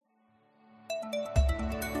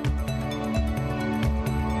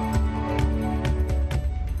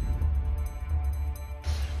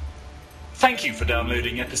Thank you for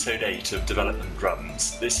downloading episode 8 of Development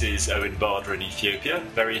Drums. This is Owen Barder in Ethiopia.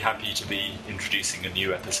 Very happy to be introducing a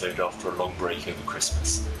new episode after a long break over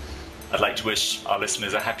Christmas. I'd like to wish our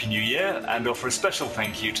listeners a happy new year and offer a special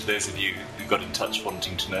thank you to those of you who got in touch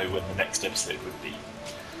wanting to know when the next episode would be.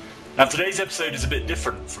 Now, today's episode is a bit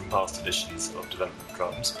different from past editions of Development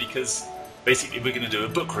Drums because basically we're going to do a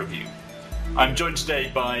book review. I'm joined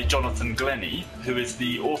today by Jonathan Glennie, who is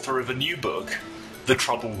the author of a new book, The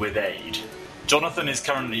Trouble with Aid. Jonathan is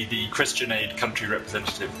currently the Christian Aid country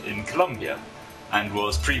representative in Colombia and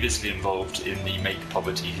was previously involved in the Make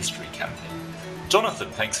Poverty History campaign. Jonathan,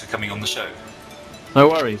 thanks for coming on the show. No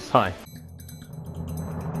worries, hi.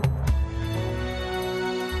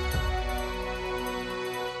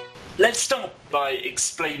 Let's start by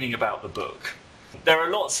explaining about the book. There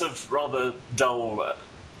are lots of rather dull,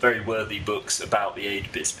 very worthy books about the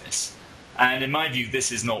aid business. And in my view,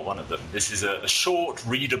 this is not one of them. This is a short,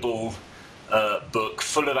 readable book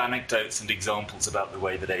full of anecdotes and examples about the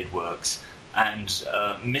way that aid works, and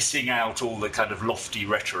missing out all the kind of lofty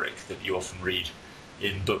rhetoric that you often read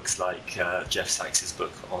in books like Jeff Sachs's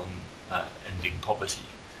book on ending poverty.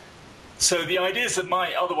 So the ideas that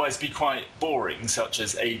might otherwise be quite boring, such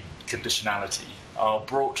as aid conditionality, are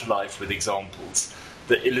brought to life with examples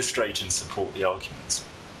that illustrate and support the arguments.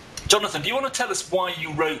 Jonathan, do you want to tell us why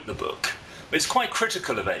you wrote the book? It's quite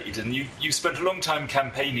critical of aid, and you spent a long time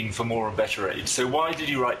campaigning for more and better aid, so why did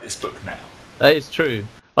you write this book now? That is true.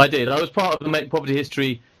 I did. I was part of the Make Poverty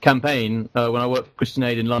History campaign when I worked for Christian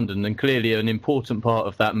Aid in London, and clearly an important part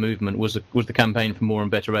of that movement was the campaign for more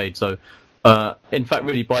and better aid. So, in fact,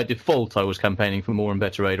 really by default, I was campaigning for more and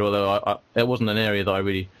better aid, although it wasn't an area that I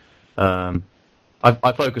really...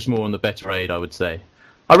 I focused more on the better aid, I would say.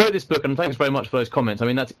 I wrote this book, and thanks very much for those comments. I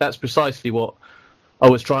mean, that's precisely what I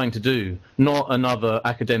was trying to do, not another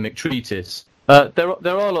academic treatise. There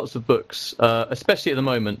are lots of books, especially at the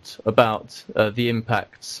moment, about the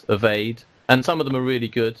impacts of aid, and some of them are really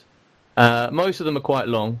good. Most of them are quite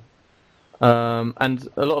long, and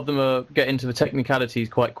a lot of them get into the technicalities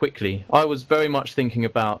quite quickly. I was very much thinking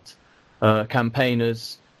about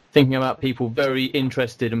campaigners, thinking about people very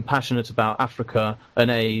interested and passionate about Africa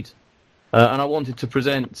and aid, and I wanted to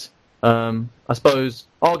present, I suppose,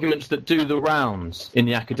 arguments that do the rounds in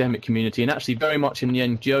the academic community and actually very much in the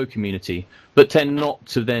NGO community, but tend not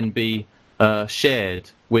to then be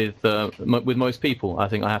shared with most people. I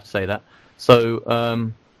think I have to say that. So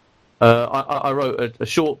I wrote a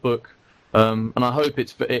short book, and I hope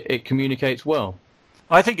it communicates well.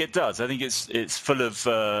 I think it does. I think it's full of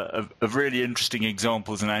really interesting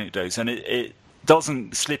examples and anecdotes, and it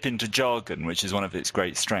doesn't slip into jargon, which is one of its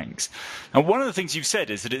great strengths. And one of the things you've said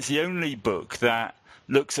is that it's the only book that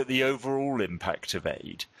looks at the overall impact of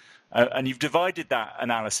aid, and you've divided that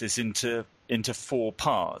analysis into 4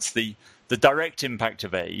 parts: the direct impact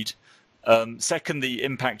of aid, second, the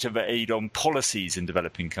impact of aid on policies in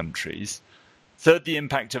developing countries, third, the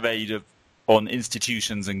impact of aid on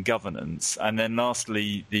institutions and governance, and then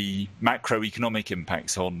lastly, the macroeconomic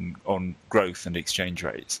impacts on growth and exchange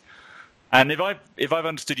rates. And if I've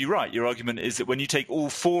understood you right, your argument is that when you take all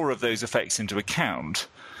 4 of those effects into account,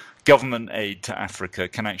 government aid to Africa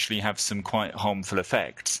can actually have some quite harmful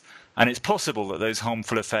effects. And it's possible that those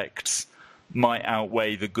harmful effects might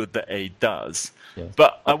outweigh the good that aid does. Yeah.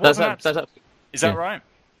 But is that right?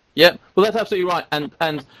 Yeah, well, that's absolutely right,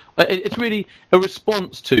 and it's really a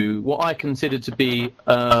response to what I consider to be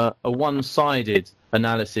a one-sided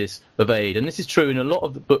analysis of aid, and this is true in a lot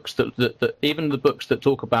of the books that even the books that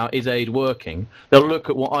talk about is aid working, they'll look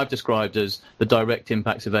at what I've described as the direct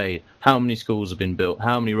impacts of aid: how many schools have been built,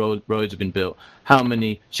 how many roads have been built, how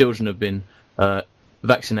many children have been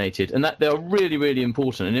vaccinated, and that they are really, really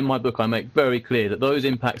important. And in my book I make very clear that those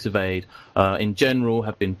impacts of aid in general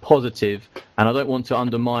have been positive, and I don't want to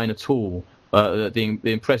undermine at all the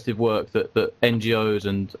impressive work that NGOs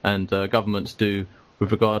and governments do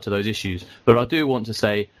with regard to those issues. But I do want to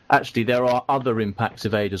say, actually, there are other impacts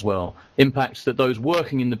of aid as well, impacts that those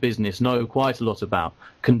working in the business know quite a lot about: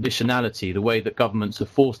 conditionality, the way that governments are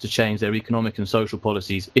forced to change their economic and social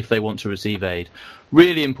policies if they want to receive aid.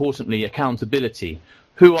 Really importantly, accountability.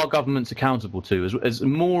 Who are governments accountable to? As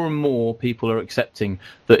more and more people are accepting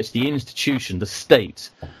that it's the institution, the state,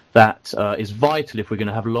 that is vital if we're going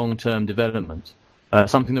to have long-term development,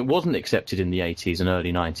 something that wasn't accepted in the 80s and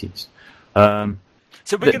early 90s.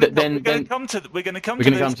 So we're going to come to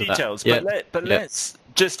those details, but let's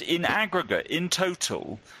just in aggregate, in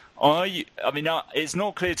total. It's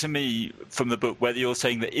not clear to me from the book whether you're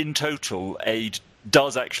saying that in total aid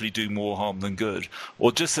does actually do more harm than good,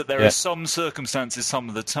 or just that there are some circumstances some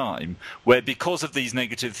of the time where, because of these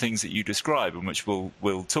negative things that you describe, and which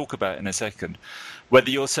we'll talk about in a second, whether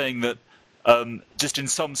you're saying that just in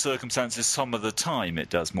some circumstances some of the time it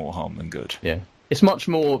does more harm than good. Yeah. It's much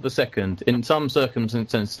more of the second. In some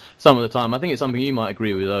circumstances, some of the time. I think it's something you might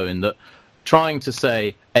agree with, Owen, that trying to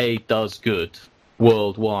say aid does good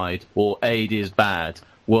worldwide or aid is bad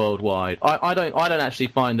worldwide, I don't actually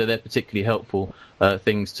find that they're particularly helpful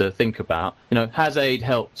things to think about. Has aid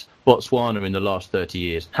helped Botswana in the last 30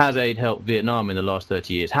 years? Has aid helped Vietnam in the last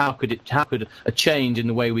 30 years? How could a change in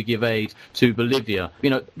the way we give aid to Bolivia?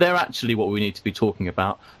 They're actually what we need to be talking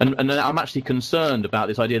about. And I'm actually concerned about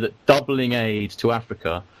this idea that doubling aid to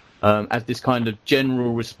Africa as this kind of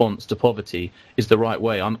general response to poverty is the right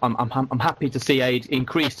way. I'm happy to see aid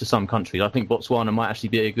increase to some countries. I think Botswana might actually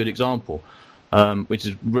be a good example, which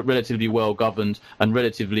is relatively well governed and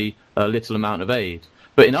relatively little amount of aid.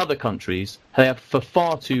 But in other countries, they have for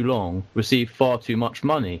far too long received far too much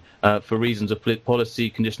money for reasons of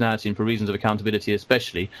policy conditionality and for reasons of accountability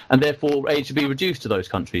especially, and therefore aid should be reduced to those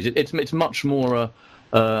countries. It's much more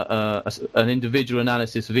an individual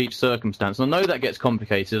analysis of each circumstance. And I know that gets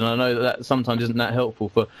complicated, and I know that sometimes isn't that helpful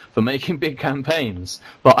for making big campaigns.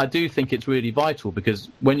 But I do think it's really vital, because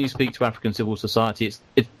when you speak to African civil society,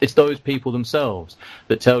 it's those people themselves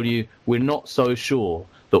that tell you we're not so sure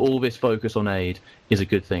that all this focus on aid is a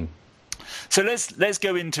good thing. So let's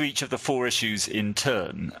go into each of the four issues in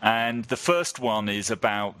turn. And the first one is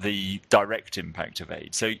about the direct impact of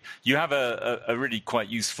aid. So you have a really quite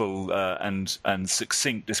useful and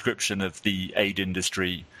succinct description of the aid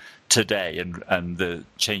industry today and the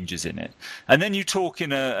changes in it. And then you talk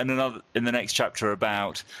in the next chapter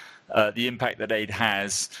about the impact that aid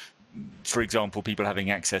has. For example, people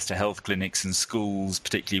having access to health clinics and schools,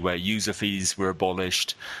 particularly where user fees were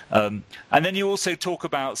abolished. And then you also talk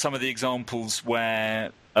about some of the examples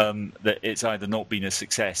where that it's either not been a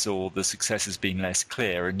success or the success has been less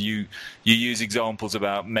clear. And you use examples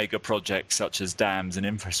about mega projects such as dams and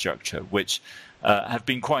infrastructure, which have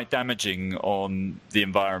been quite damaging on the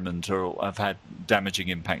environment or have had damaging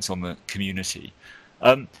impacts on the community.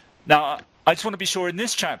 Now, I just want to be sure in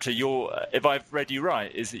this chapter, if I've read you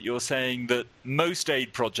right, is that you're saying that most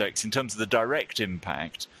aid projects, in terms of the direct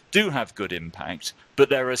impact, do have good impact, but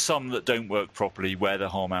there are some that don't work properly where the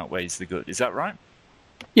harm outweighs the good. Is that right?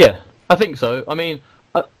 Yeah, I think so. I mean,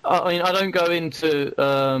 I don't go into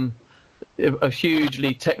a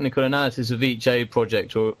hugely technical analysis of each aid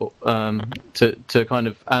project or to kind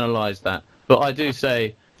of analyse that, but I do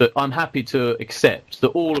say that I'm happy to accept that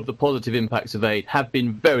all of the positive impacts of aid have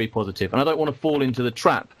been very positive. And I don't want to fall into the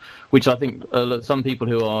trap, which I think some people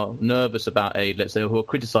who are nervous about aid, let's say, who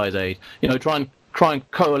criticise aid, try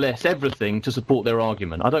and coalesce everything to support their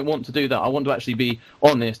argument. I don't want to do that. I want to actually be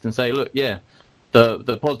honest and say, look, yeah,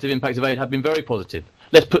 the positive impacts of aid have been very positive.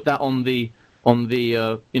 Let's put that on the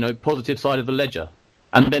positive side of the ledger.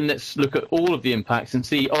 And then let's look at all of the impacts and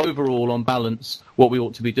see overall, on balance, what we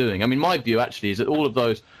ought to be doing. I mean, my view actually is that all of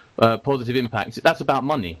those positive impacts, that's about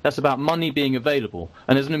money. That's about money being available.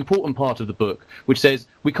 And there's an important part of the book which says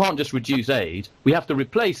we can't just reduce aid, we have to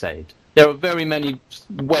replace aid. There are very many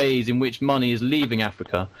ways in which money is leaving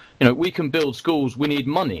Africa. We can build schools, we need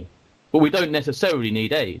money, but we don't necessarily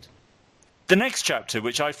need aid. The next chapter,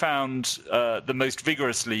 which I found the most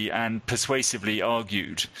vigorously and persuasively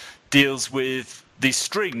argued, deals with the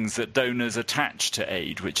strings that donors attach to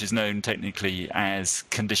aid, which is known technically as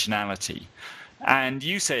conditionality. And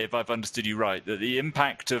you say, if I've understood you right, that the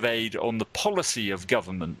impact of aid on the policy of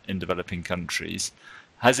government in developing countries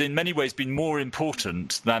has in many ways been more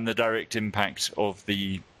important than the direct impact of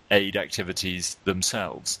the aid activities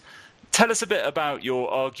themselves. Tell us a bit about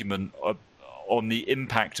your argument on the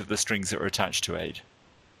impact of the strings that are attached to aid.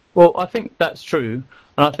 Well, I think that's true,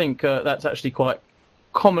 and I think that's actually quite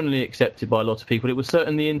commonly accepted by a lot of people. It was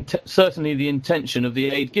certainly the intention of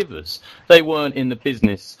the aid givers. They weren't in the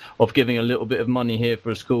business of giving a little bit of money here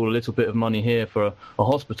for a school, a little bit of money here for a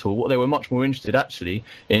hospital. What they were much more interested actually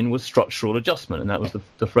in was structural adjustment, and that was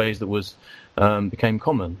the phrase that was became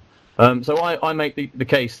common. So I make the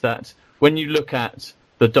case that when you look at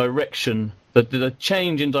the direction, the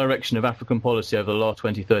change in direction of African policy over the last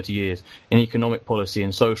 20, 30 years in economic policy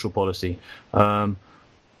and social policy,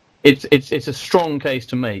 it's a strong case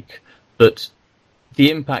to make that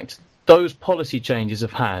the impact those policy changes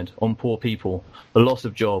have had on poor people, the loss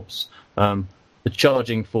of jobs, the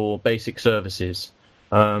charging for basic services,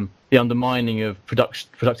 the undermining of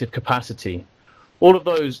productive capacity, all of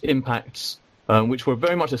those impacts which were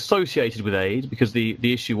very much associated with aid, because the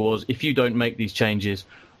issue was, if you don't make these changes,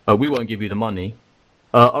 we won't give you the money.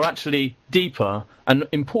 are actually deeper and,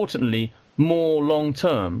 importantly, more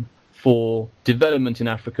long-term for development in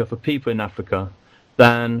Africa, for people in Africa,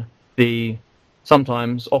 than the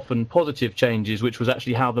sometimes often positive changes, which was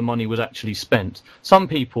actually how the money was actually spent. Some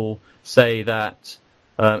people say that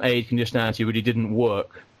aid conditionality really didn't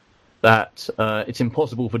work, that it's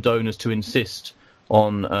impossible for donors to insist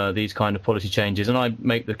on these kind of policy changes. And I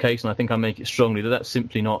make the case, and I think I make it strongly, that that's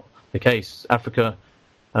simply not the case. Africa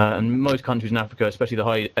and most countries in Africa, especially the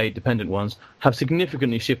high aid-dependent ones, have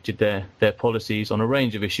significantly shifted their policies on a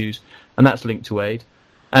range of issues, and that's linked to aid.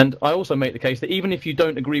 And I also make the case that even if you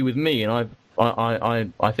don't agree with me, and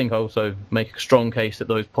I think I also make a strong case that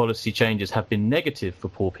those policy changes have been negative for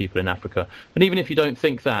poor people in Africa, and even if you don't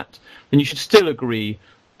think that, then you should still agree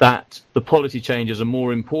that the policy changes are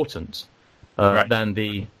more important than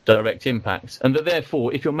the direct impacts, and that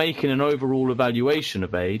therefore, if you're making an overall evaluation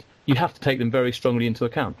of aid, you have to take them very strongly into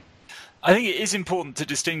account. I think it is important to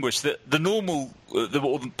distinguish that the normal,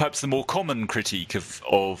 perhaps the more common critique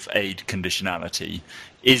of aid conditionality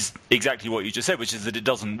is exactly what you just said, which is that it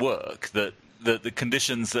doesn't work, that the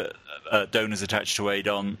conditions that donors attach to aid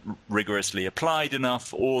aren't rigorously applied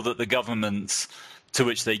enough, or that the governments to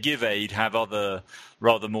which they give aid have other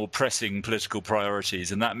rather more pressing political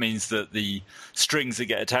priorities, and that means that the strings that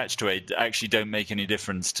get attached to aid actually don't make any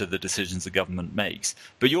difference to the decisions the government makes.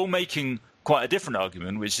 But you're making quite a different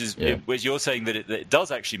argument, which is which you're saying that it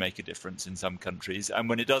does actually make a difference in some countries, and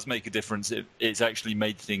when it does make a difference, it's actually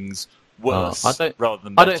made things worse rather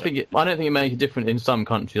than better. I don't think it made a difference in some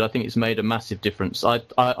countries. I think it's made a massive difference.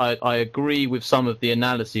 I agree with some of the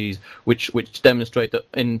analyses which demonstrate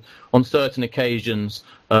that on certain occasions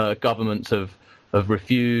governments have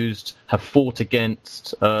refused, have fought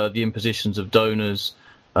against the impositions of donors.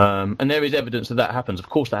 And there is evidence that happens. Of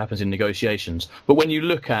course, that happens in negotiations. But when you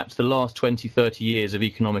look at the last 20, 30 years of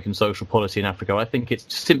economic and social policy in Africa, I think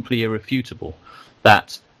it's simply irrefutable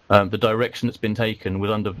that the direction that's been taken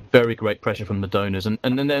was under very great pressure from the donors. And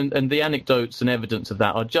the anecdotes and evidence of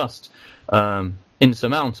that are just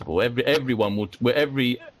insurmountable.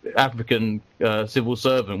 Every African civil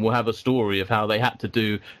servant will have a story of how they had to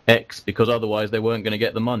do X because otherwise they weren't going to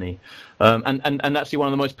get the money. And actually one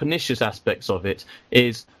of the most pernicious aspects of it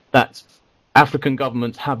is that African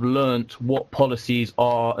governments have learnt what policies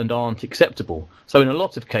are and aren't acceptable. So in a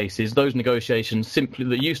lot of cases, those negotiations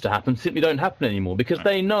that used to happen simply don't happen anymore because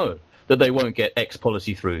they know that they won't get X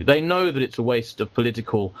policy through. They know that it's a waste of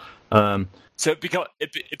political. So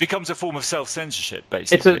it becomes a form of self-censorship,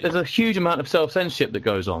 basically. There's a huge amount of self-censorship that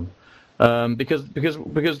goes on because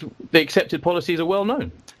the accepted policies are well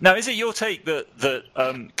known. Now, is it your take that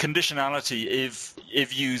conditionality,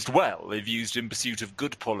 if used well, if used in pursuit of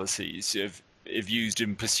good policies, if used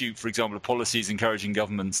in pursuit, for example, of policies encouraging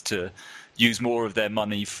governments to use more of their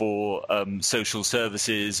money for social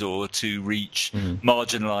services or to reach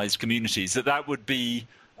marginalised communities, that would be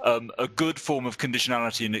a good form of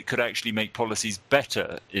conditionality, and it could actually make policies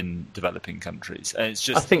better in developing countries? And it's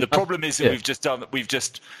just the problem is that we've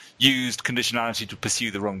just used conditionality to pursue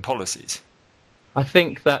the wrong policies. I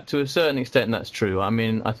think that to a certain extent that's true. I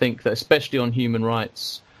mean, I think that especially on human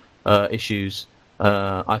rights issues,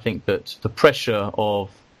 I think that the pressure of,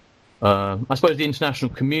 I suppose, the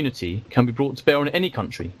international community can be brought to bear on any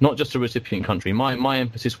country, not just a recipient country. My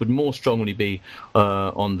emphasis would more strongly be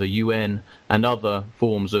on the UN and other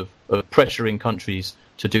forms of pressuring countries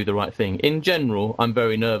to do the right thing. In general, I'm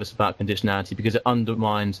very nervous about conditionality because it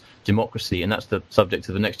undermines democracy, and that's the subject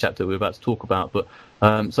of the next chapter we're about to talk about. But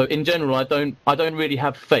so in general, I don't really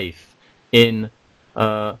have faith in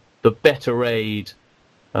the better aid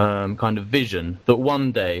kind of vision that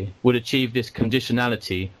one day would achieve this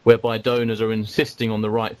conditionality whereby donors are insisting on the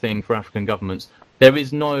right thing for African governments. There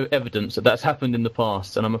is no evidence that that's happened in the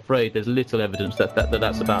past, and I'm afraid there's little evidence that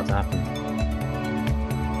that's about to happen.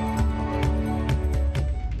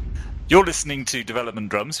 You're listening to Development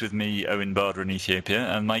Drums with me, Owen Barder in Ethiopia,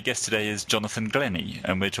 and my guest today is Jonathan Glennie,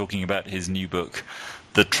 and we're talking about his new book,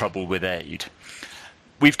 The Trouble with Aid.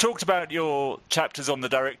 We've talked about your chapters on the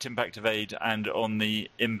direct impact of aid and on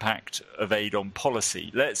the impact of aid on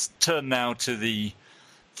policy. Let's turn now to the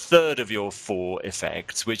third of your four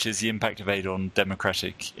effects, which is the impact of aid on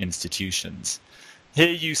democratic institutions.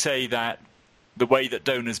 Here you say that the way that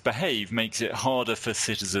donors behave makes it harder for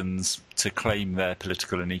citizens to claim their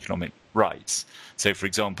political and economic rights. So, for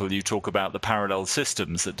example, you talk about the parallel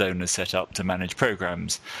systems that donors set up to manage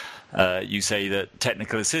programs. You say that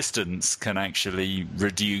technical assistance can actually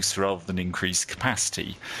reduce rather than increase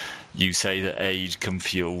capacity. You say that aid can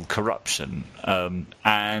fuel corruption.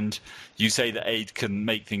 And you say that aid can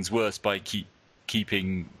make things worse by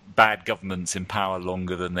keeping bad governments in power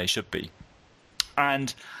longer than they should be.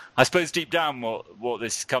 And I suppose deep down what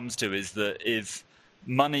this comes to is that if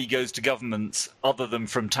money goes to governments other than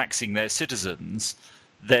from taxing their citizens,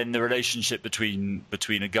 then the relationship between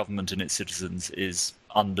a government and its citizens is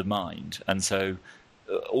undermined. And so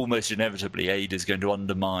almost inevitably aid is going to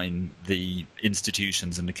undermine the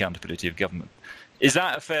institutions and accountability of government. Is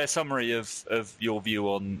that a fair summary of your view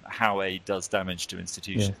on how aid does damage to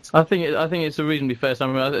institutions? Yeah. I think it's a reasonably fair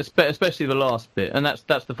summary, especially the last bit, and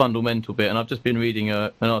that's the fundamental bit. And I've just been reading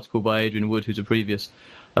an article by Adrian Wood, who's a previous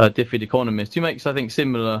DFID economist, who makes, I think,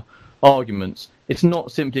 similar arguments. It's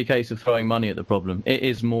not simply a case of throwing money at the problem. It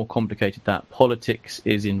is more complicated than that. Politics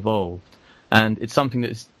is involved, and it's something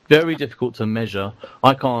that's very difficult to measure.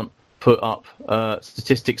 I can't put up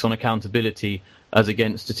statistics on accountability as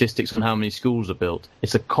against statistics on how many schools are built.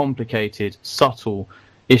 It's a complicated, subtle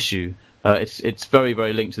issue. It's very,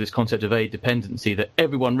 very linked to this concept of aid dependency that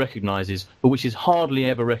everyone recognises, but which is hardly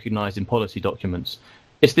ever recognised in policy documents.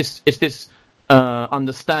 It's this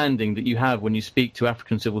understanding that you have when you speak to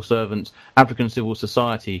African civil servants, African civil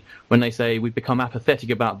society, when they say we've become apathetic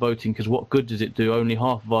about voting because what good does it do? Only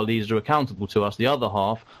half of our leaders are accountable to us. The other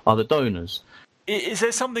half are the donors. Is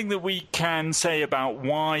there something that we can say about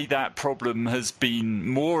why that problem has been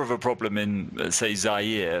more of a problem in, say,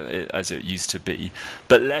 Zaire, as it used to be,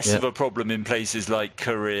 but less of a problem in places like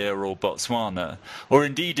Korea or Botswana, or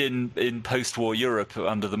indeed in post-war Europe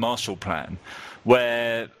under the Marshall Plan,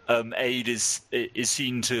 where aid is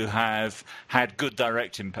seen to have had good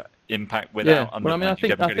direct impact without undermining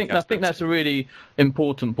democratic I think that's a really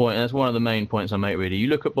important point, and that's one of the main points I make, really. You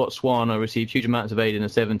look at Botswana, received huge amounts of aid in the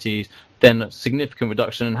 70s, then a significant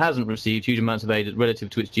reduction, and hasn't received huge amounts of aid relative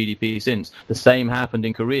to its GDP since. The same happened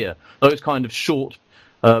in Korea. Those kind of short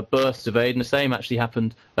bursts of aid, and the same actually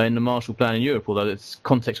happened in the Marshall Plan in Europe, although its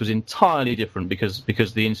context was entirely different because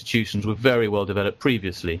the institutions were very well developed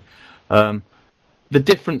previously. The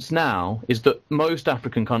difference now is that most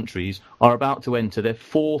African countries are about to enter their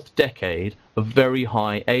fourth decade of very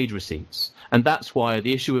high aid receipts. And that's why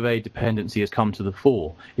the issue of aid dependency has come to the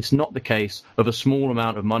fore. It's not the case of a small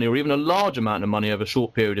amount of money or even a large amount of money over a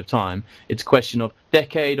short period of time. It's a question of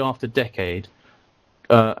decade after decade.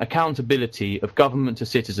 Accountability of government to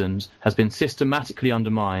citizens has been systematically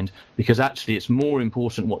undermined because actually it's more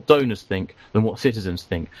important what donors think than what citizens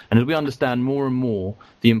think. And as we understand more and more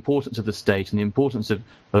the importance of the state and the importance of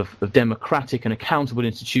democratic and accountable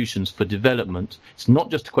institutions for development, it's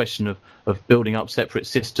not just a question of building up separate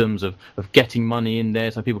systems, of getting money in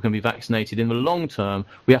there so people can be vaccinated. In the long term,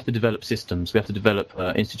 we have to develop systems, we have to develop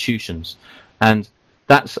institutions. And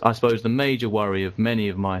that's, I suppose, the major worry of many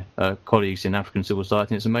of my colleagues in African civil society,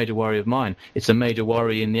 and it's a major worry of mine. It's a major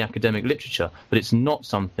worry in the academic literature, but it's not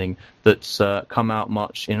something that's come out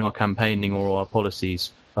much in our campaigning or our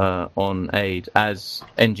policies on aid as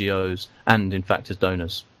NGOs and, in fact, as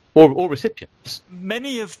donors or recipients.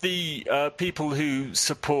 Many of the people who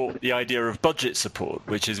support the idea of budget support,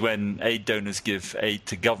 which is when aid donors give aid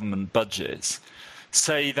to government budgets,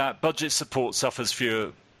 say that budget support suffers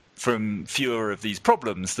from fewer of these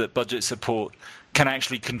problems, that budget support can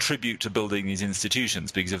actually contribute to building these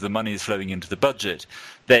institutions, because if the money is flowing into the budget,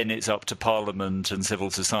 then it's up to Parliament and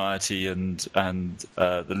civil society and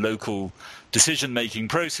the local decision-making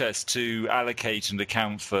process to allocate and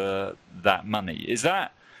account for that money. Is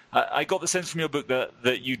that? I got the sense from your book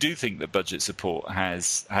that you do think that budget support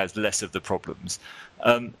has less of the problems.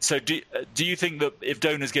 So do you think that if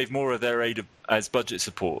donors gave more of their aid as budget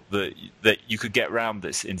support, that you could get around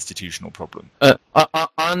this institutional problem? I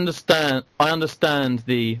understand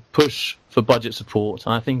the push for budget support,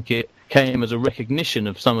 and I think it came as a recognition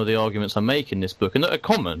of some of the arguments I make in this book, and that are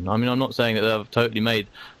common. I mean, I'm not saying that they've totally made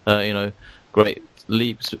great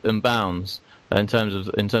leaps and bounds in terms of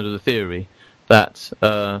the theory that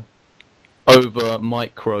over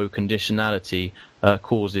micro conditionality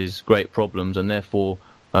causes great problems, and therefore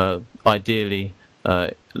ideally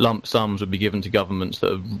lump sums would be given to governments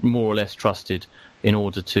that are more or less trusted in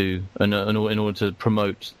order to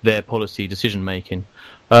promote their policy decision making.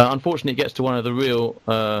 Unfortunately, it gets to one of the real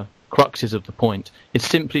cruxes of the point. It's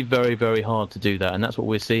simply very, very hard to do that, and that's what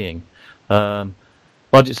we're seeing.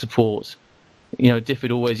 Budget support.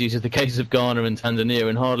 DFID always uses the cases of Ghana and Tanzania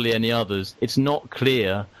and hardly any others. It's not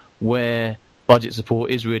clear where budget support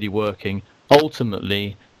is really working.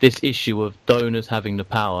 Ultimately, this issue of donors having the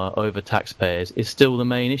power over taxpayers is still the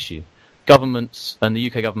main issue. Governments, and the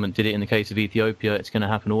UK government did it in the case of Ethiopia, it's going to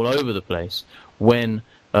happen all over the place. When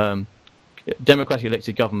democratically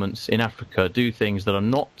elected governments in Africa do things that are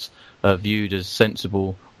not viewed as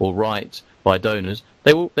sensible or right by donors,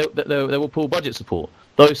 they will pull budget support.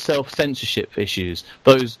 Those self-censorship issues,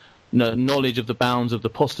 those knowledge of the bounds of the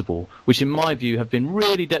possible, which in my view have been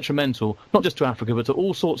really detrimental, not just to Africa, but to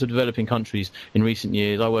all sorts of developing countries in recent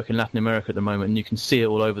years. I work in Latin America at the moment, and you can see it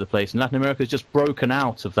all over the place. And Latin America has just broken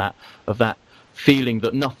out of that feeling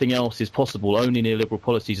that nothing else is possible, only neoliberal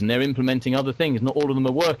policies, and they're implementing other things. Not all of them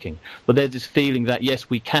are working, but there's this feeling that, yes,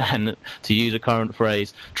 we can, to use a current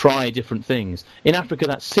phrase, try different things. In Africa,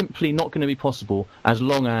 that's simply not going to be possible as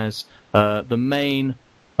long as the main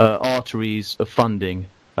arteries of funding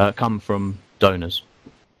come from donors.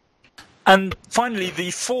 And finally,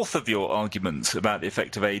 the fourth of your arguments about the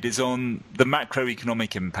effect of aid is on the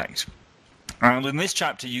macroeconomic impact. And in this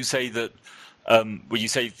chapter, you say that you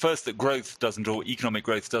say first that economic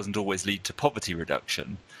growth doesn't always lead to poverty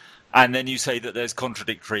reduction, and then you say that there's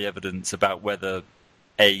contradictory evidence about whether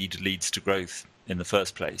aid leads to growth in the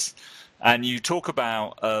first place. And you talk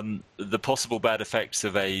about the possible bad effects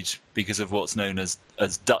of aid because of what's known as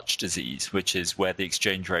Dutch disease, which is where the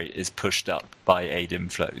exchange rate is pushed up by aid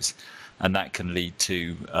inflows, and that can lead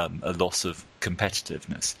to a loss of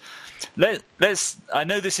competitiveness. I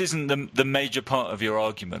know this isn't the major part of your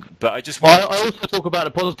argument, but I just want. I also talk about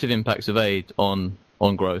the positive impacts of aid on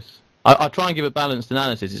growth. I try and give a balanced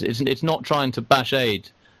analysis. It's not trying to bash aid.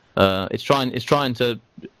 It's trying to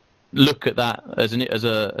look at that as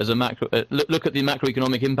a macro. Look at the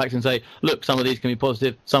macroeconomic impacts and say, look, some of these can be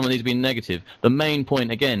positive, some of these be negative. The main point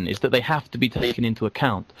again is that they have to be taken into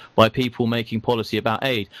account by people making policy about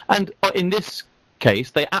aid, and in this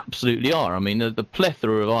case, they absolutely are. I mean, the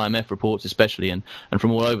plethora of IMF reports, especially, and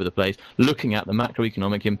from all over the place, looking at the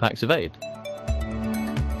macroeconomic impacts of aid.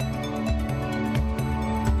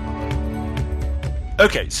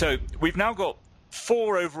 Okay, so we've now got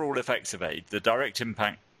 4 overall effects of aid: the direct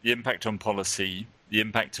impact, the impact on policy, the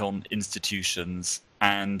impact on institutions,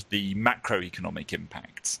 and the macroeconomic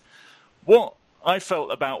impacts. What I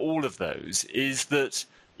felt about all of those is that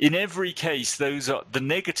in every case, those are the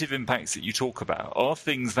negative impacts that you talk about are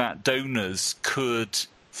things that donors could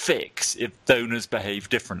fix if donors behave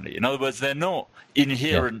differently. In other words, they're not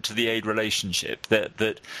inherent to the aid relationship.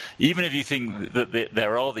 That even if you think that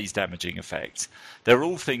there are these damaging effects, they're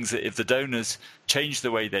all things that if the donors change the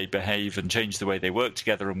way they behave and change the way they work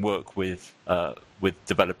together and work with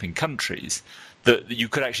developing countries, that you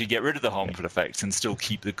could actually get rid of the harmful effects and still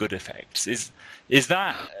keep the good effects. Is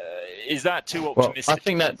that too optimistic?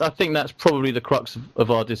 Well, I think that's probably the crux of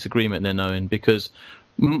our disagreement there, Owen, because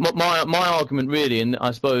my argument really, and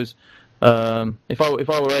I suppose if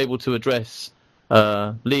I were able to address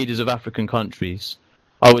leaders of African countries,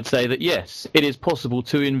 I would say that yes, it is possible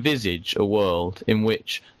to envisage a world in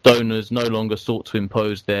which donors no longer sought to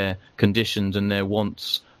impose their conditions and their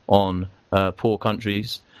wants on poor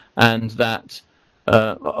countries, and that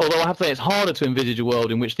although I have to say it's harder to envisage a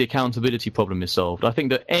world in which the accountability problem is solved. I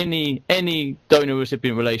think that any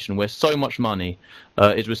donor-recipient relation where so much money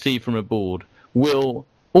is received from a board will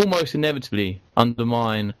almost inevitably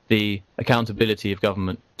undermine the accountability of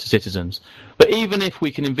government to citizens. But even if we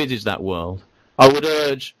can envisage that world, I would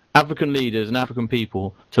urge African leaders and African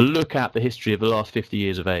people to look at the history of the last 50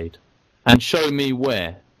 years of aid and show me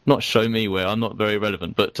where, not show me where, I'm not very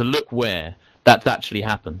relevant, but to look where that's actually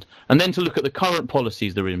happened. And then to look at the current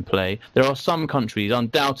policies that are in play. There are some countries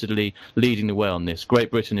undoubtedly leading the way on this.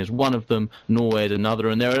 Great Britain is one of them, Norway is another,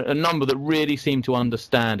 and there are a number that really seem to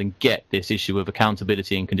understand and get this issue of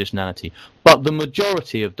accountability and conditionality. But the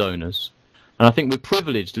majority of donors, and I think we're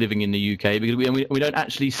privileged living in the UK because we don't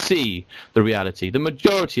actually see the reality. The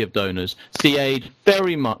majority of donors see aid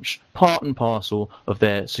very much part and parcel of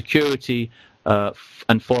their security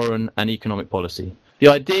and foreign and economic policy. The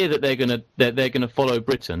idea that they're gonna follow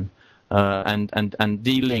Britain and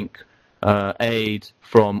de-link aid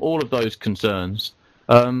from all of those concerns,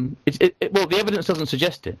 well, the evidence doesn't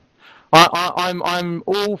suggest it. I'm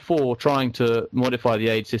all for trying to modify the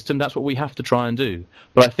aid system. That's what we have to try and do.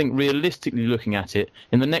 But I think realistically looking at it,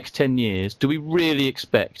 in the next 10 years, do we really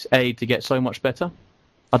expect aid to get so much better?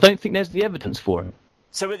 I don't think there's the evidence for it.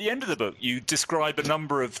 So at the end of the book, you describe a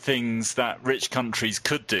number of things that rich countries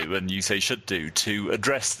could do, and you say should do, to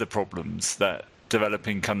address the problems that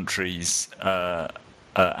developing countries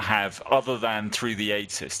have other than through the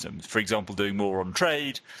aid system. For example, doing more on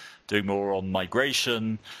trade, doing more on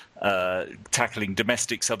migration, tackling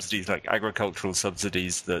domestic subsidies like agricultural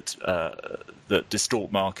subsidies that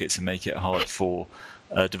distort markets and make it hard for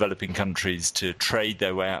developing countries to trade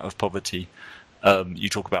their way out of poverty. You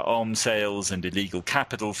talk about arms sales and illegal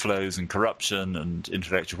capital flows and corruption and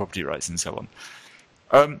intellectual property rights and so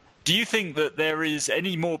on. Do you think that there is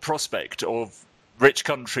any more prospect of rich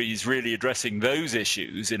countries really addressing those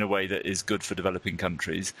issues in a way that is good for developing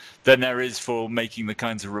countries than there is for making the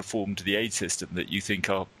kinds of reform to the aid system that you think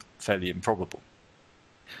are fairly improbable.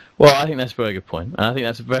 Well, I think that's a very good point, and I think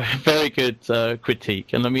that's a very, very good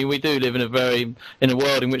critique. And I mean, we do live in a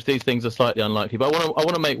world in which these things are slightly unlikely. But I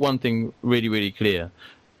want to make one thing really, really clear.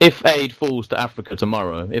 If aid falls to Africa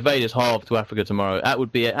tomorrow, if aid is halved to Africa tomorrow, that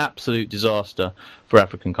would be an absolute disaster for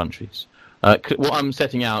African countries. What I'm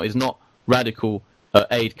setting out is not radical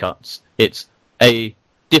aid cuts. It's a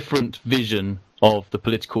different vision of the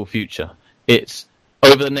political future. It's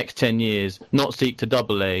over the next 10 years, not seek to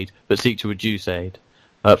double aid, but seek to reduce aid.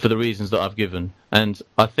 For the reasons that I've given. And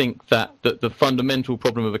I think that the fundamental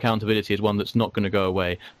problem of accountability is one that's not going to go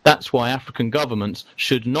away. That's why African governments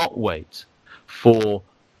should not wait for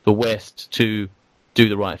the West to do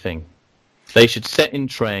the right thing. They should set in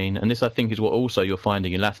train, and this I think is what also you're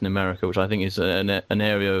finding in Latin America, which I think is an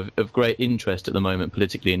area of great interest at the moment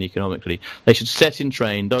politically and economically. They should set in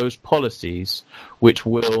train those policies which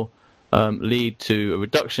will lead to a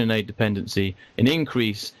reduction in aid dependency, an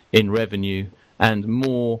increase in revenue, and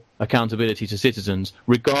more accountability to citizens,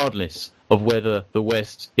 regardless of whether the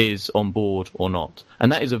West is on board or not.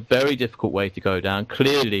 And that is a very difficult way to go down.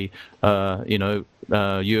 Clearly, Europe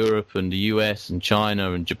and the US and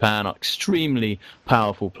China and Japan are extremely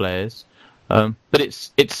powerful players, but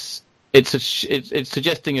it's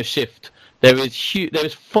suggesting a shift. There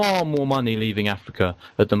is far more money leaving Africa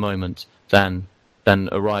at the moment than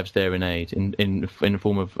arrives there in aid in the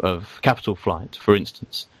form of capital flight, for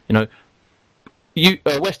instance.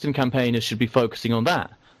 Western campaigners should be focusing on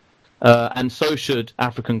that, and so should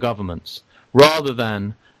African governments, rather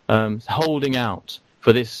than holding out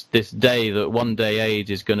for this day that one day aid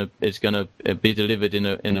is going to be delivered in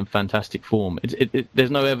a fantastic form.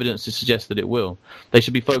 There's no evidence to suggest that it will. They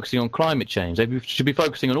should be focusing on climate change. They should be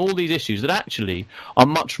focusing on all these issues that actually are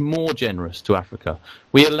much more generous to Africa.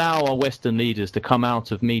 We allow our Western leaders to come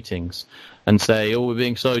out of meetings and say, we're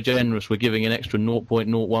being so generous, we're giving an extra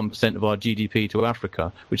 0.01% of our GDP to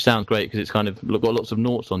Africa, which sounds great because it's kind of got lots of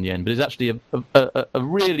noughts on the end, but it's actually a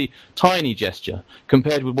really tiny gesture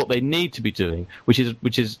compared with what they need to be doing, which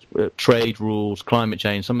is trade rules, climate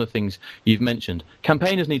change, some of the things you've mentioned.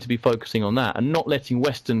 Campaigners need to be focusing on that and not letting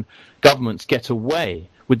Western governments get away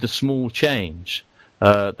with the small change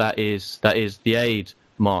that is the aid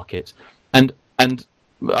market. And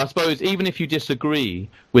I suppose even if you disagree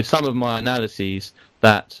with some of my analyses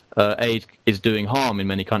that aid is doing harm in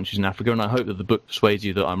many countries in Africa, and I hope that the book persuades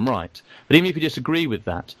you that I'm right, but even if you disagree with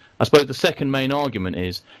that, I suppose the second main argument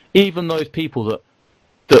is even those people that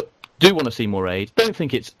do want to see more aid don't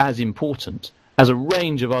think it's as important as a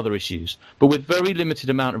range of other issues. But with very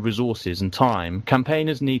limited amount of resources and time,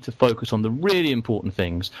 campaigners need to focus on the really important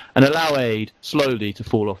things and allow aid slowly to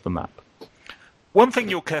fall off the map. One thing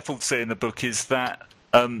you're careful to say in the book is that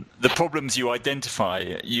the problems you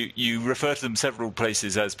identify, you refer to them several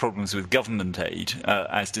places as problems with government aid,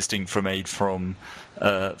 as distinct from aid from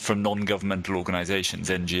non-governmental organisations,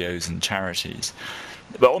 NGOs and charities.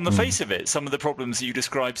 But on the face of it, some of the problems you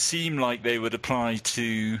describe seem like they would apply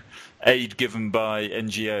to aid given by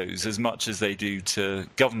NGOs as much as they do to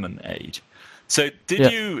government aid. So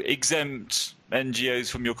did you exempt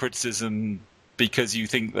NGOs from your criticism because you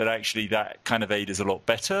think that actually that kind of aid is a lot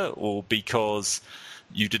better, or because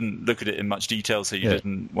you didn't look at it in much detail, so you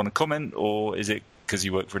didn't want to comment, or is it because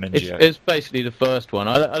you work for an NGO? It's basically the first one.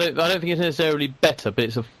 I don't think it's necessarily better, but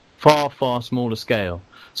it's a far, far smaller scale.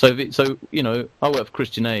 So I work for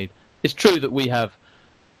Christian Aid. It's true that we have,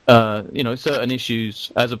 certain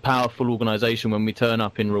issues as a powerful organisation when we turn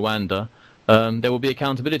up in Rwanda. There will be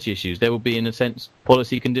accountability issues. There will be, in a sense,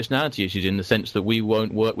 policy conditionality issues, in the sense that we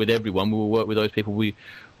won't work with everyone. We will work with those people we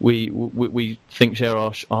think share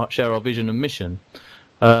our vision and mission.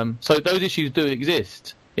 So those issues do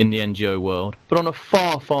exist in the NGO world, but on a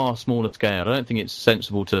far, far smaller scale. I don't think it's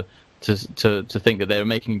sensible to think that they're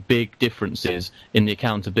making big differences in the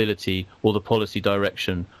accountability or the policy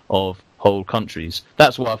direction of whole countries.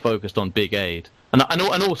 That's why I focused on big aid. And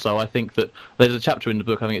also I think that there's a chapter in the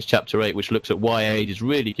book, I think it's chapter 8, which looks at why aid is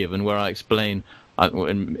really given, where I explain,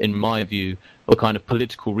 in my view, the kind of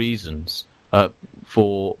political reasons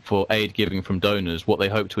for aid giving from donors, what they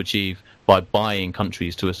hope to achieve by buying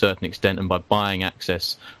countries to a certain extent and by buying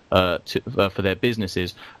access for their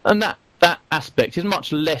businesses. And that aspect is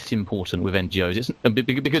much less important with NGOs.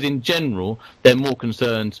 Because in general, they're more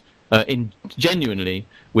concerned genuinely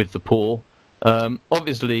with the poor.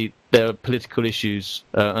 Obviously, there are political issues,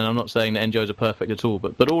 and I'm not saying that NGOs are perfect at all,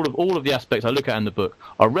 but all of the aspects I look at in the book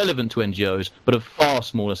are relevant to NGOs, but of far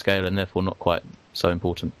smaller scale and therefore not quite so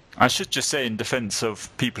important. I should just say, in defence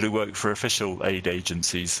of people who work for official aid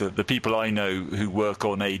agencies, that the people I know who work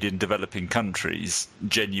on aid in developing countries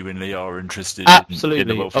genuinely are interested in the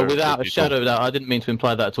Absolutely, welfare of without poor a shadow of people. doubt. I didn't mean to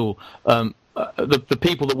imply that at all. The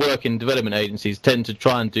people that work in development agencies tend to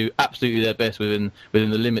try and do absolutely their best within the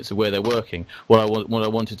limits of where they're working. What I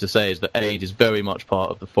wanted to say is that aid is very much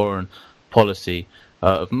part of the foreign policy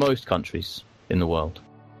of most countries in the world.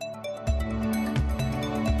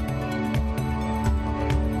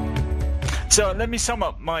 So let me sum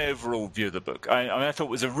up my overall view of the book. I thought it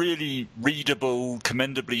was a really readable,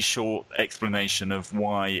 commendably short explanation of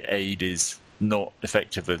why aid is not as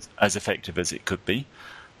effective as it could be.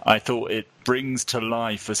 I thought it brings to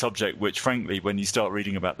life a subject which, frankly, when you start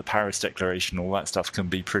reading about the Paris Declaration, all that stuff can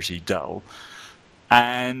be pretty dull.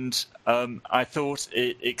 And I thought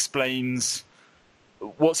it explains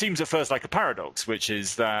what seems at first like a paradox, which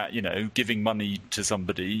is that, giving money to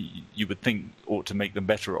somebody you would think ought to make them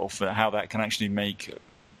better off, but how that can actually make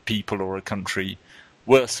people or a country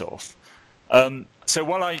worse off. So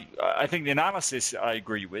while I think the analysis I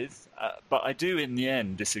agree with, but I do in the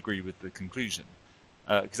end disagree with the conclusion.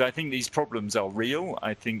 Because I think these problems are real.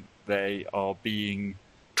 I think they are being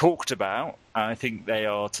talked about. I think they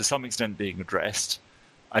are to some extent being addressed.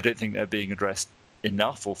 I don't think they're being addressed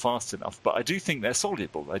enough or fast enough, but I do think they're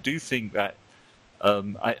soluble. I do think that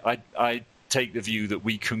I take the view that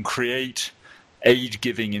we can create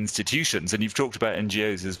aid-giving institutions, and you've talked about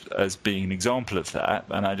NGOs as being an example of that,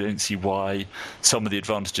 and I don't see why some of the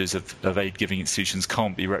advantages of aid-giving institutions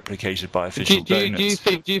can't be replicated by official donors.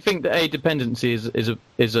 Do you think that aid dependency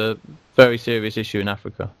is a very serious issue in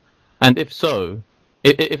Africa? And if so,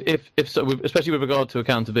 if so, especially with regard to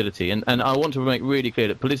accountability, and I want to make really clear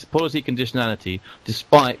that policy conditionality,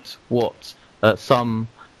 despite what some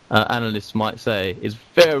analysts might say, is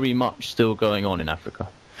very much still going on in Africa.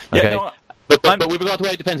 Okay. Yeah, no, But with regard to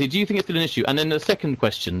aid dependency, do you think it's still an issue? And then the second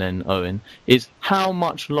question, then, Owen, is how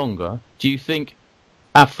much longer do you think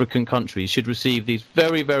African countries should receive these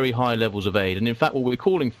very, very high levels of aid? And in fact, what we're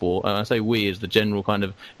calling for, and I say we as the general kind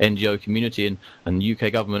of NGO community and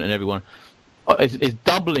UK government and everyone, is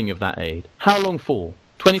doubling of that aid. How long for?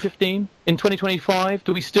 2015? In 2025?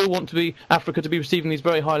 Do we still want Africa to be receiving these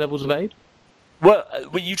very high levels of aid? Well,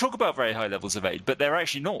 you talk about very high levels of aid, but they're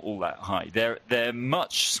actually not all that high. They're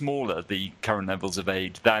much smaller, the current levels of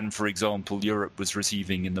aid, than, for example, Europe was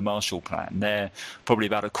receiving in the Marshall Plan. They're probably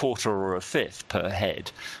about a quarter or a fifth per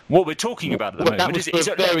head. What we're talking about at the moment is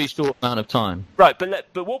a very short amount of time. Right,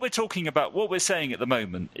 but what we're talking about, what we're saying at the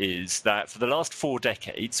moment is that for the last 4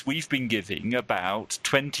 decades, we've been giving about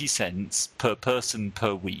 20 cents per person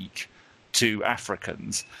per week to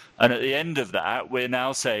Africans. And at the end of that, we're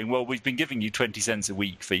now saying, well, we've been giving you 20 cents a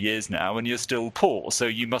week for years now, and you're still poor, so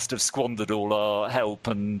you must have squandered all our help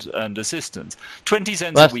and assistance. 20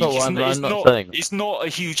 cents a week is not a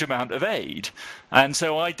huge amount of aid. And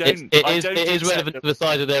so I don't... It is relevant to the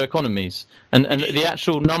size of their economies. And the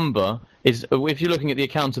actual number is, if you're looking at the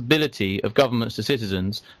accountability of governments to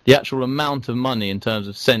citizens, the actual amount of money in terms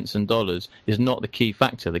of cents and dollars is not the key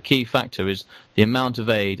factor. The key factor is the amount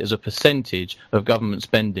of aid as a percentage of government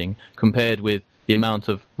spending compared with the amount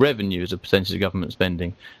of revenue as a percentage of government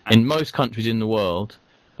spending. In most countries in the world,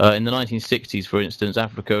 in the 1960s, for instance,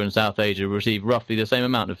 Africa and South Asia received roughly the same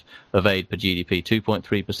amount of aid per GDP,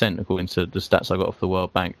 2.3%, according to the stats I got off the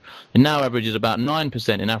World Bank. It now averages about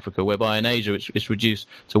 9% in Africa, whereby in Asia it's reduced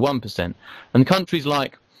to 1%. And countries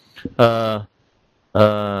like Mali,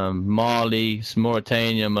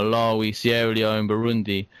 Mauritania, Malawi, Sierra Leone,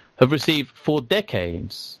 Burundi have received for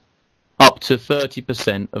decades up to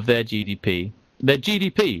 30% of their GDP,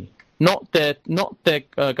 not their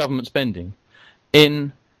government spending,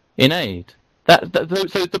 in aid.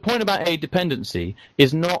 So the point about aid dependency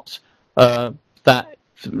is not that a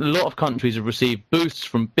lot of countries have received boosts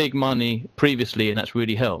from big money previously, and that's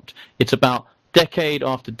really helped. It's about decade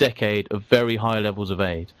after decade of very high levels of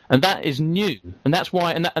aid, and that is new, and that's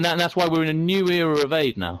why we're in a new era of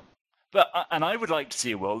aid now. And I would like to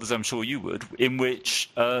see a world, as I'm sure you would, in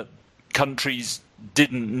which countries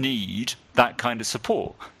didn't need that kind of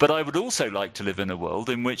support. But I would also like to live in a world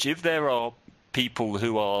in which, if there are people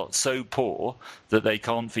who are so poor that they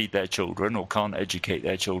can't feed their children or can't educate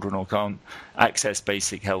their children or can't access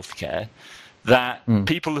basic health care, that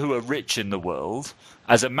people who are rich in the world,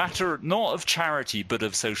 as a matter not of charity but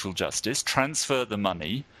of social justice, transfer the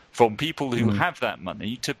money from people who have that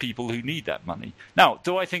money to people who need that money. Now,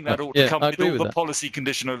 do I think that ought to come with all the policy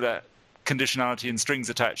condition of that conditionality and strings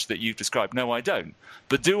attached that you've described. No, I don't.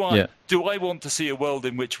 But do I want to see a world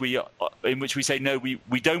in which we say no?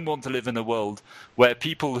 We don't want to live in a world where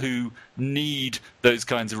people who need those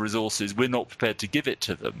kinds of resources, we're not prepared to give it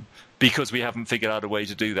to them because we haven't figured out a way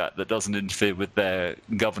to do that doesn't interfere with their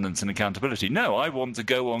governance and accountability. No, I want to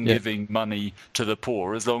go on giving money to the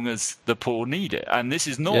poor as long as the poor need it. And this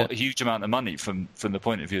is not a huge amount of money from the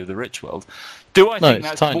point of view of the rich world. Do I think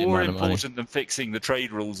that's more important than fixing the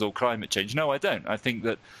trade rules or climate change? No, I don't. I think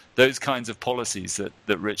that those kinds of policies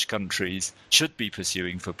that rich countries should be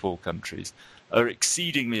pursuing for poor countries are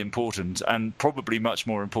exceedingly important and probably much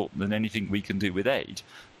more important than anything we can do with aid.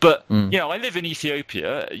 But, I live in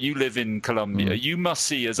Ethiopia, you live in Colombia, you must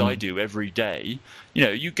see, as I do every day,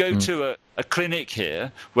 you go to a clinic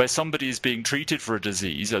here where somebody is being treated for a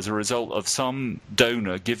disease as a result of some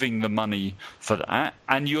donor giving the money for that,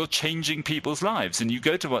 and you're changing people's lives. And you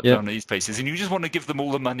go to one of these places and you just want to give them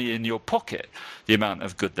all the money in your pocket, the amount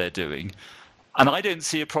of good they're doing. And I don't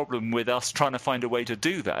see a problem with us trying to find a way to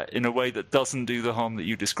do that in a way that doesn't do the harm that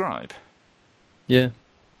you describe. Yeah.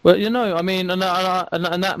 Well, I mean, and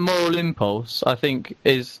that moral impulse, I think,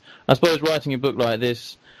 is, I suppose, writing a book like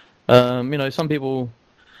this, some people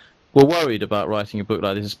were worried about writing a book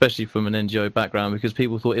like this, especially from an NGO background, because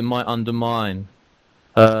people thought it might undermine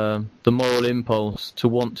the moral impulse to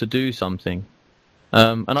want to do something.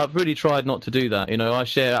 And I've really tried not to do that. I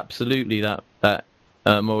share absolutely that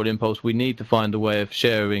moral impulse. We need to find a way of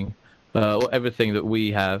sharing everything that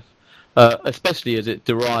we have, especially as it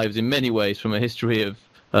derives in many ways from a history of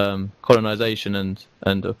colonization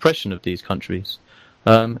and oppression of these countries.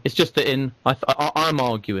 It's just that I'm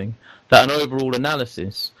arguing that an overall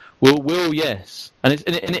analysis will yes, and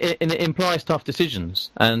it implies tough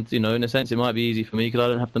decisions. And in a sense, it might be easy for me because I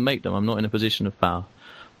don't have to make them. I'm not in a position of power.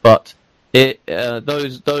 But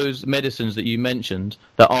those medicines that you mentioned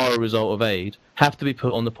that are a result of aid have to be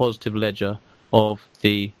put on the positive ledger of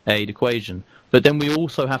the aid equation. But then we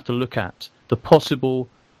also have to look at the possible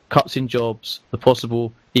cuts in jobs, the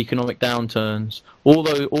possible economic downturns, all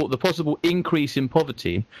the possible increase in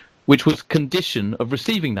poverty, which was condition of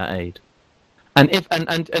receiving that aid. And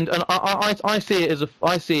I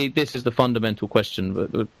see this as the fundamental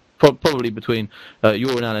question, probably between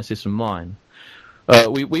your analysis and mine.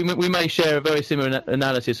 We may share a very similar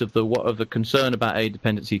analysis of the concern about aid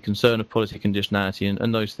dependency, concern of policy conditionality,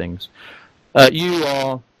 and those things. You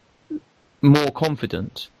are more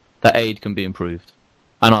confident that aid can be improved,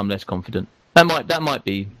 and I'm less confident. That might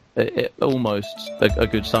be almost a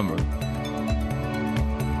good summary.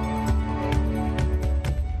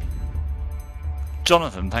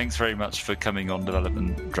 Jonathan, thanks very much for coming on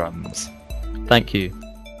Development Drums. Thank you.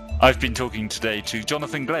 I've been talking today to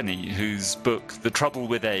Jonathan Glennie, whose book The Trouble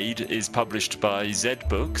with Aid is published by Z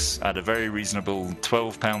Books at a very reasonable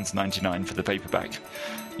 £12.99 for the paperback.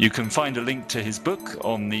 You can find a link to his book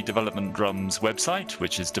on the Development Drums website,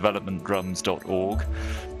 which is developmentdrums.org.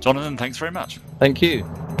 Jonathan, thanks very much. Thank you.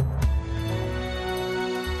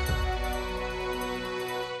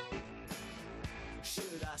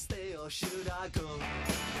 Should I stay or should I go?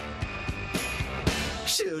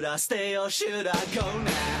 Should I stay or should I go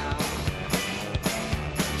now?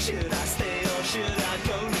 Should I stay or should I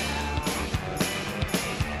go now?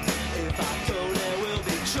 If I go there will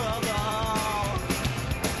be trouble,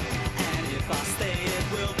 and if I stay it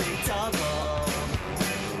will be double.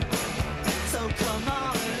 So come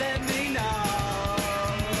on and let me know.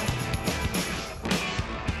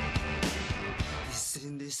 This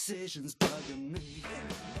indecision's bugging me.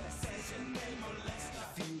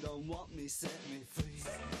 If you don't want me, set me free.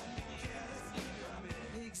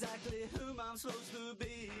 Exactly whom I'm supposed to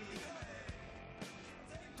be.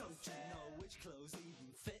 Don't you know which clothes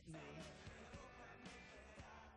even fit me?